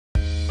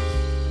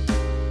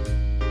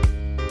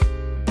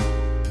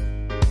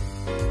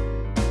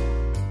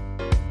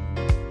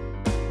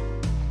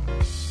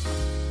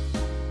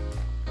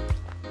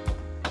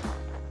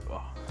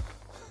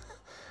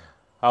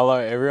Hello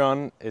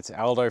everyone, it's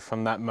Aldo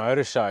from That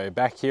Motor Show,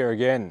 back here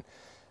again.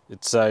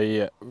 It's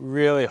a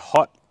really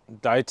hot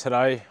day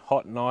today,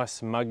 hot,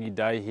 nice, muggy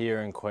day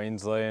here in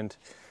Queensland.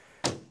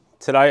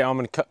 Today I'm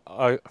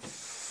gonna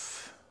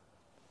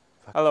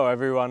Hello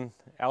everyone,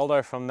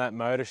 Aldo from That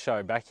Motor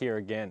Show, back here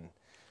again.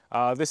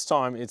 This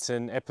time it's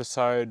an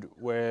episode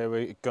where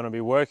we're gonna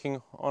be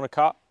working on a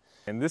car.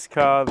 And this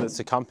car that's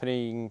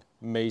accompanying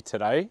me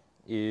today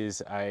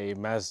is a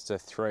Mazda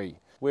 3.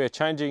 We're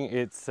changing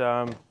its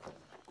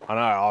I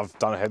know I've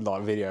done a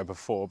headlight video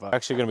before, but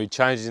actually going to be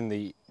changing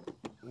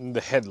the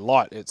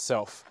headlight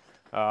itself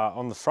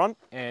on the front,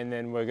 and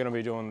then we're going to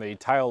be doing the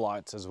tail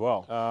lights as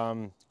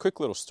well. Quick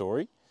little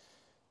story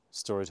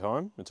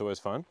time, it's always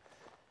fun.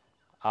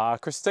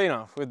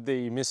 Christina with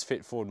the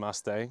Misfit Ford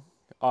Mustang,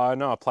 I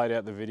know I played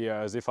out the video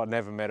as if I'd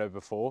never met her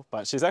before,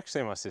 but she's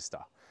actually my sister.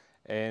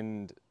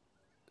 And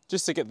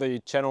just to get the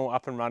channel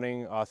up and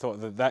running, I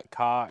thought that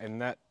car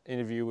and that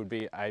interview would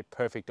be a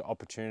perfect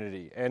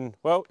opportunity. And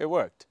well, it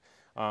worked.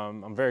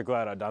 I'm very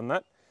glad I done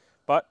that.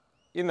 But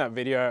in that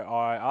video,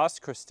 I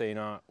asked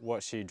Christina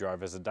what she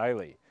drove as a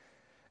daily.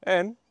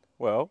 And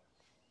well,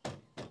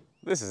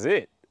 this is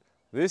it.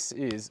 This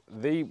is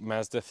the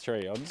Mazda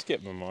 3. I'll just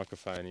get my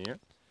microphone here.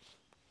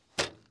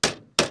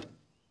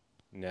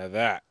 Now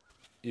that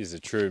is a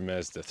true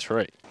Mazda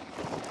 3.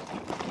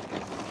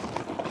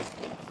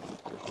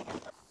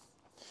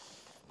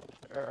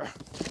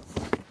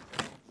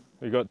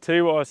 We've got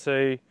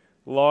TYC,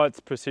 lights,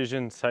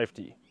 precision,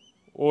 safety,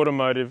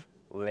 automotive,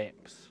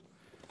 lamps.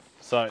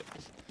 So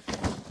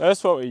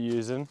that's what we're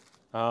using.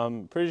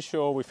 Pretty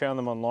sure we found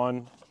them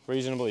online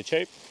reasonably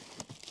cheap.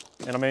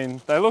 And I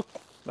mean, they look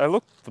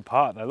the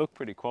part, they look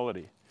pretty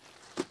quality.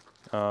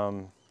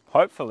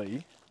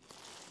 Hopefully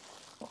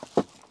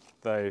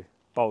they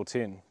bolt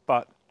in,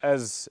 but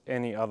as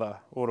any other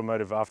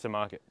automotive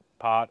aftermarket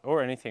part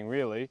or anything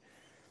really,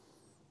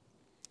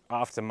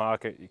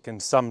 aftermarket, it can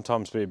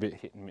sometimes be a bit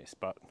hit and miss,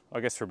 but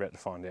I guess we're about to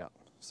find out.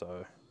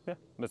 So yeah,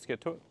 let's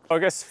get to it. I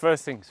guess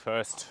first things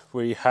first,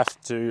 we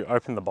have to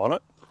open the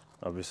bonnet,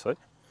 obviously.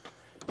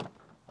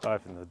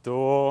 Open the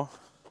door,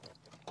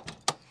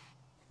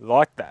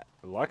 like that,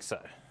 like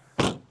so.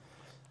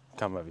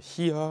 Come over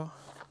here.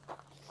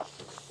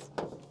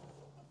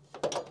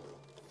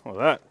 Like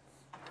that.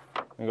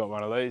 We got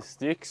one of these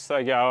sticks,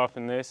 they go up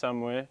in there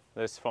somewhere.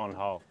 Let's find a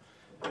hole.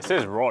 It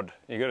says rod,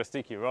 you gotta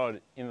stick your rod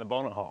in the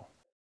bonnet hole.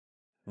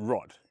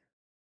 Rod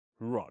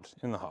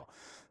in the hole.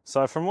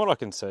 So from what I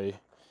can see,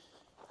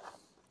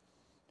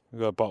 we've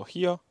got a bolt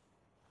here,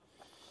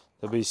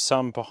 there'll be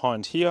some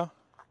behind here,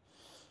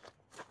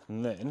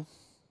 and then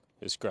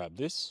just grab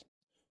this,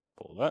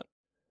 pull that,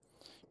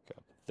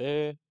 grab it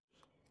there,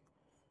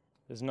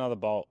 there's another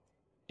bolt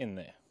in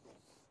there.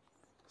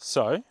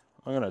 So I'm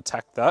going to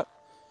attack that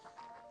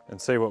and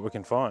see what we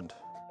can find.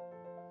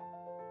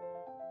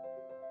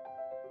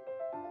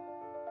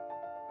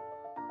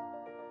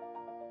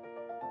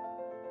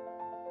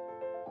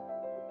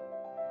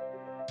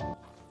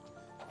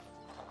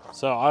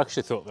 So I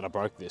actually thought that I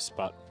broke this,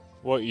 but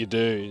what you do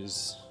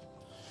is,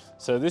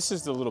 so this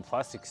is the little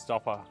plastic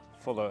stopper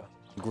for the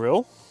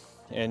grill.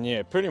 And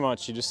yeah, pretty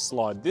much you just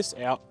slide this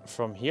out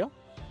from here.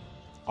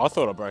 I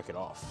thought I broke it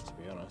off, to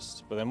be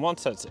honest. But then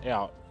once that's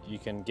out, you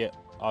can get,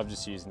 I've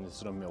just using this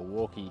sort of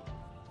Milwaukee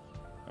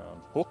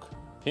hook,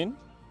 pin,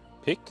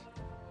 pick,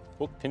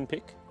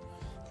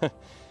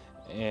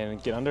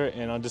 and get under it,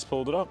 and I just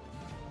pulled it up.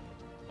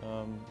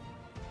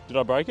 Did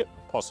I break it?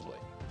 Possibly,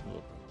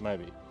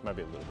 maybe a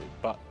little bit,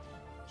 but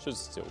should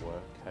still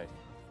work. Hey,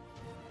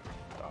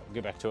 right, we'll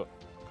get back to it.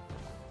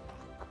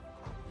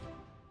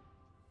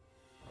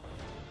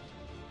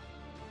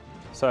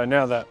 So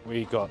now that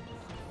we got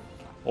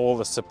all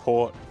the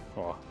support,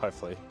 or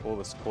hopefully all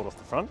the support off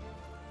the front,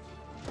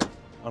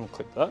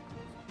 unclip that,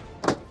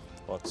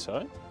 like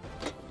so.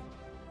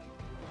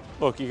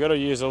 Look, you got to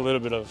use a little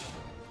bit of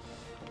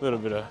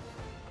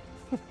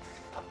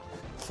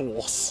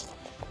force,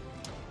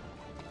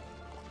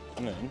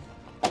 and then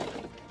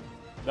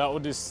that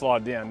will just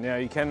slide down. Now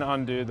you can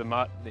undo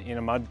the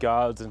inner mud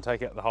guards and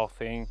take out the whole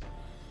thing,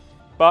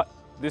 but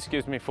this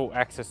gives me full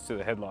access to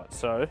the headlights.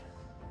 So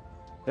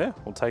yeah,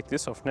 we'll take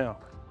this off now.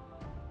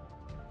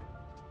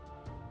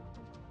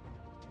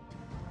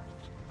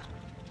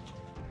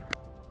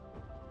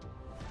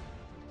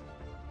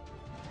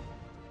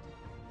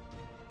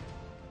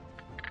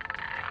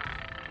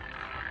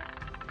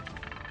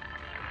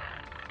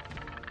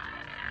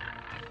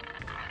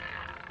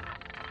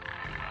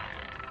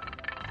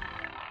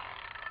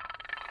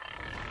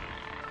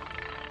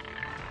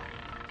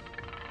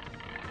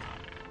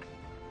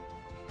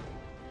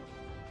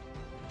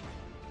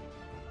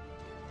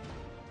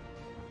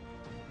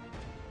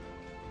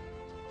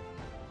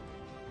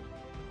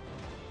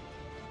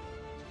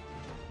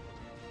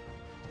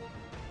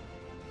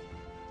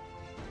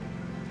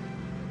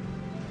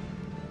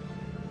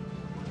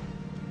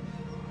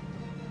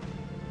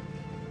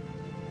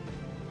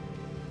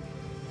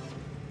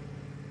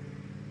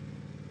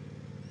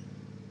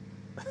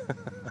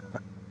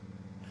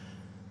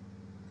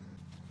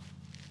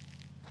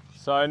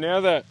 So now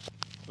that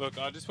Look,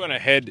 I just went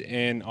ahead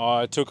and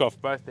I took off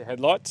both the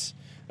headlights,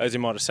 as you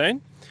might have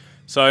seen.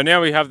 So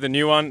now we have the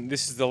new one.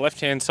 This is the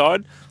left-hand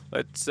side.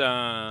 Let's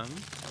have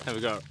a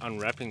go at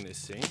unwrapping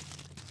this thing.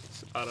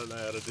 I don't know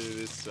how to do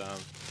this,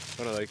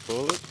 what do they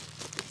call it?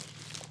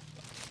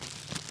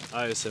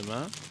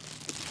 ASMR.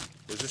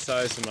 Is this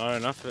ASMR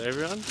enough for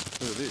everyone?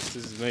 Look at this.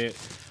 This is me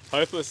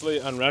hopelessly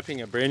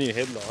unwrapping a brand new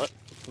headlight.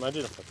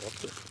 Imagine if I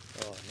dropped it.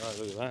 Oh no,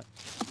 look at that.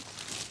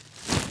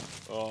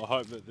 Oh, I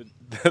hope that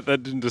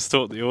that didn't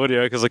distort the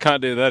audio because I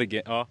can't do that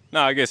again. Oh,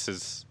 no, I guess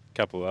there's a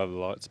couple of other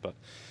lights, but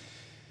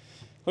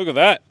look at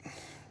that.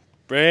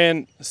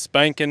 Brand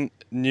spanking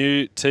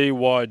new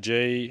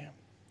TYG.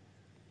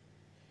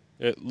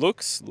 It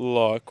looks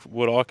like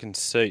what I can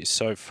see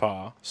so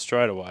far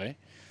straight away.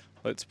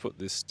 Let's put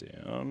this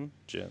down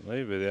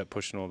gently without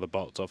pushing all the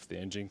bolts off the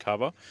engine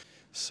cover.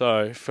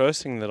 So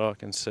first thing that I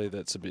can see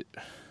that's a bit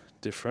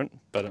different,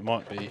 but it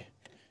might be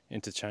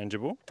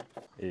interchangeable,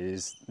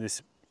 is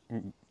this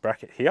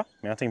bracket here,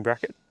 mounting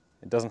bracket.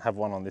 It doesn't have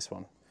one on this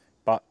one,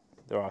 but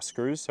there are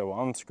screws, so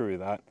we'll unscrew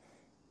that.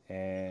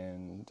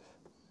 And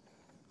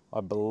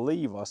I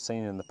believe I've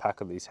seen in the pack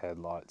of these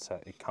headlights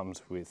that it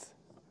comes with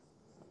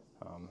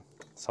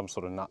some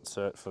sort of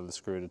nut for the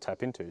screw to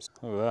tap into.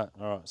 Look at that.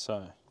 All right,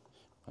 so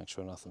make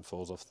sure nothing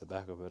falls off the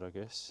back of it, I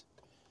guess.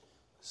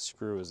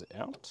 Screw is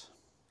out.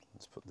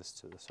 Let's put this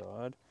to the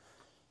side.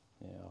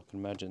 Yeah, I can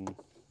imagine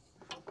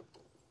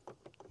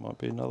might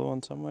be another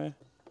one somewhere.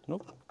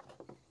 Nope.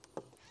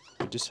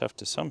 We just have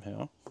to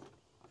somehow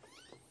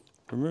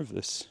remove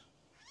this.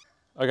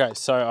 Okay,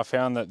 so I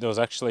found that there was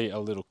actually a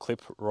little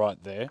clip right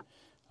there.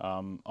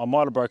 I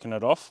might have broken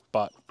it off,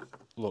 but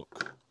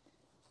look,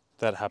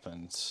 that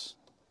happens.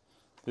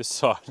 This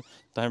side,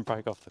 don't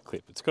break off the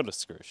clip. It's got a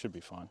screw, it should be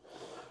fine.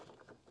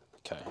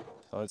 Okay,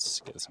 so let's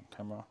get some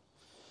camera.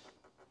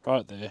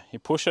 Right there, you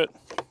push it,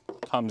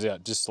 comes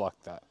out just like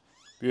that.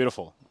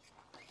 Beautiful.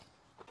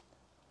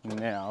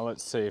 Now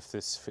let's see if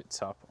this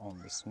fits up on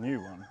this new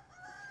one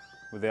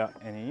without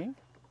any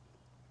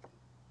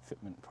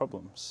fitment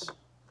problems.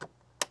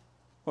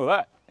 Look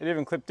at that, it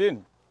even clipped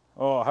in.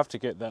 Oh, I'll have to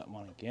get that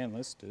one again.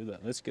 Let's do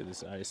that. Let's get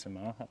this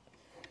ASMR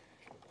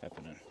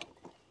happening.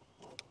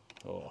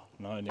 Oh,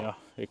 no, now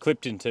it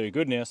clipped in too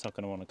good. Now it's not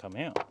going to want to come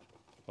out.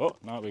 Oh,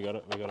 no, we got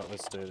it. We got it.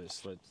 Let's do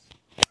this. Let's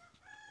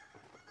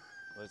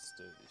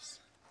do this.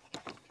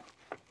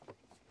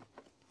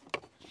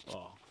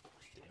 Oh,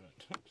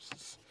 damn it.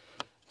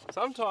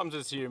 Sometimes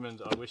as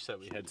humans, I wish that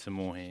we had some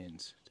more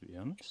hands, to be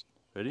honest.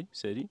 Ready,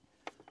 steady.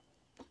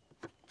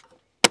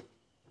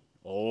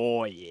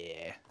 Oh,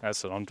 yeah.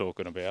 That's what I'm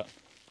talking about.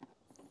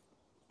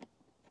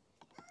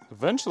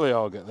 Eventually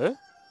I'll get there.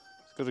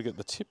 Just got to get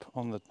the tip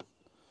on the...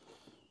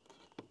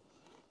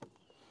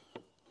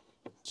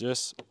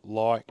 Just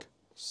like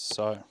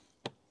so.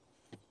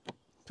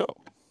 Cool.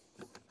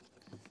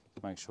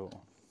 Make sure.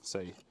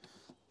 See,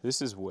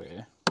 this is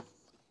where...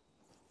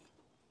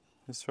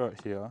 This right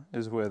here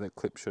is where the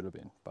clip should have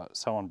been, but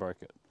someone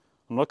broke it.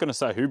 I'm not going to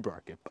say who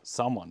broke it, but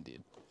someone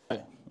did.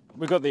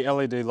 We got the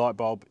LED light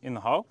bulb in the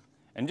hole,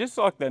 and just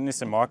like the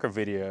Nissan Micro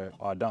video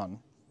I done,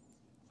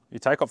 you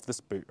take off this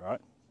boot, right?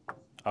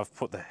 I've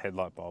put the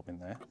headlight bulb in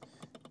there.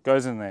 It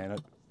goes in there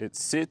and it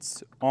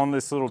sits on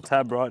this little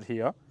tab right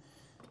here.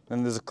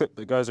 Then there's a clip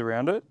that goes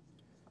around it.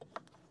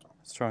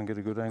 Let's try and get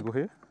a good angle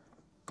here.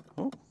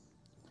 Oh.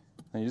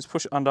 And you just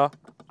push it under,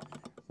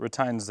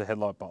 retains the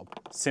headlight bulb.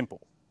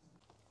 Simple.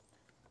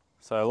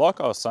 So like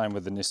I was saying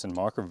with the Nissan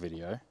Micro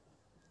video,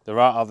 there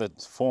are other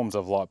forms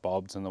of light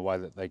bulbs in the way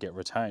that they get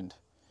retained.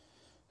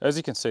 As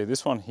you can see,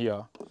 this one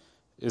here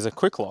is a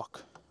quick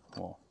lock.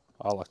 Well,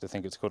 I like to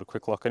think it's called a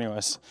quick lock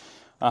anyways.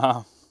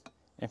 And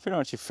pretty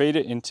much you feed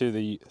it into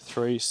the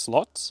 3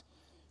 slots,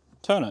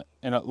 turn it,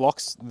 and it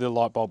locks the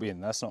light bulb in.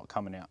 That's not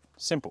coming out.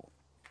 Simple.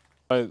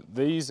 So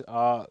these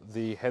are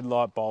the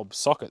headlight bulb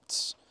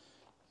sockets.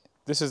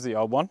 This is the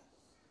old one.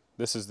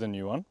 This is the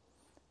new one.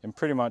 And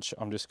pretty much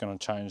I'm just going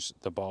to change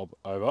the bulb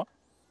over.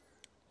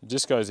 It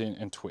just goes in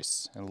and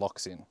twists and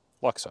locks in,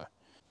 like so.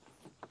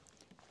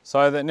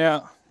 So that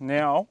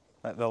now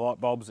that the light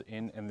bulb's are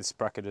in and this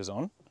bracket is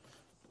on,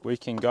 we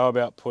can go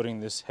about putting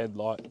this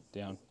headlight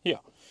down here,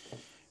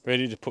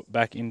 ready to put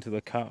back into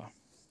the car.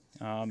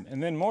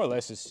 And then more or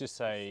less it's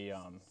just a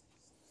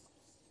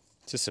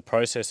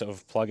process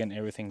of plugging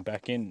everything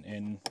back in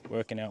and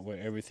working out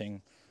where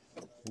everything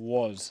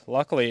was.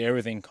 Luckily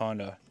everything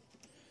kind of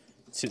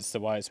sits the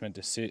way it's meant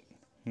to sit.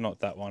 Not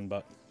that one,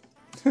 but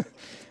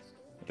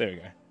there we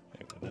go.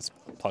 That's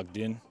plugged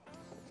in.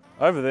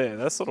 Over there,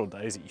 that's little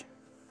Daisy.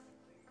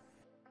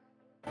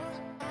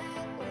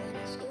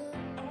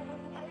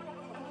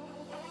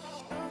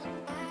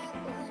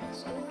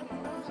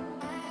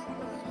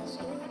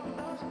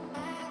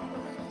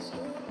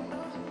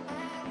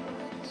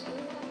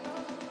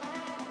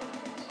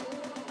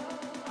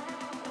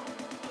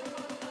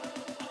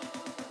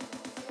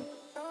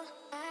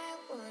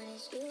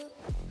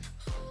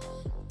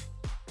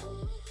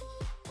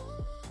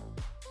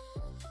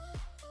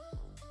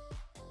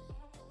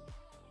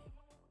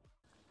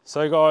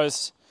 So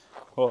guys,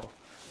 well,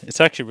 it's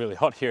actually really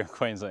hot here in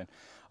Queensland.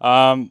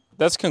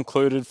 That's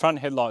concluded. Front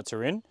headlights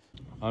are in.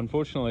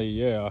 Unfortunately,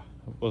 yeah, I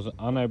was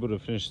unable to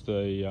finish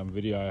the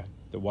video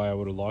the way I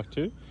would have liked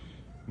to.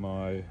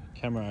 My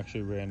camera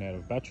actually ran out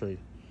of battery.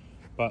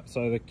 But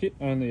so the kit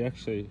only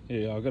actually,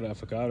 yeah, I've got an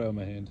avocado on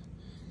my hand.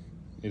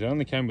 It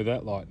only came with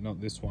that light, not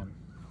this one.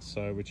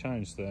 So we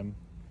changed them.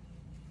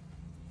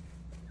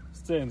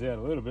 Stands out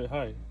a little bit,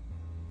 hey.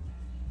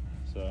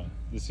 So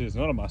this is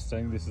not a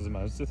Mustang, this is a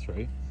Mazda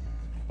 3.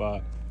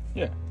 But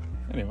yeah,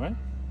 anyway.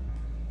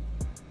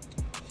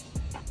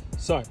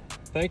 So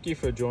thank you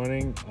for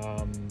joining.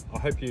 I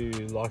hope you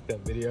liked that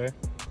video.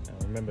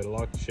 Remember to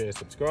like, share,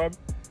 subscribe,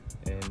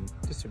 and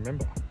just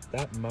remember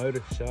that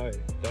motor show.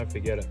 Don't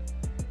forget it.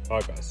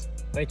 Alright guys,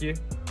 thank you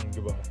and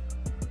goodbye.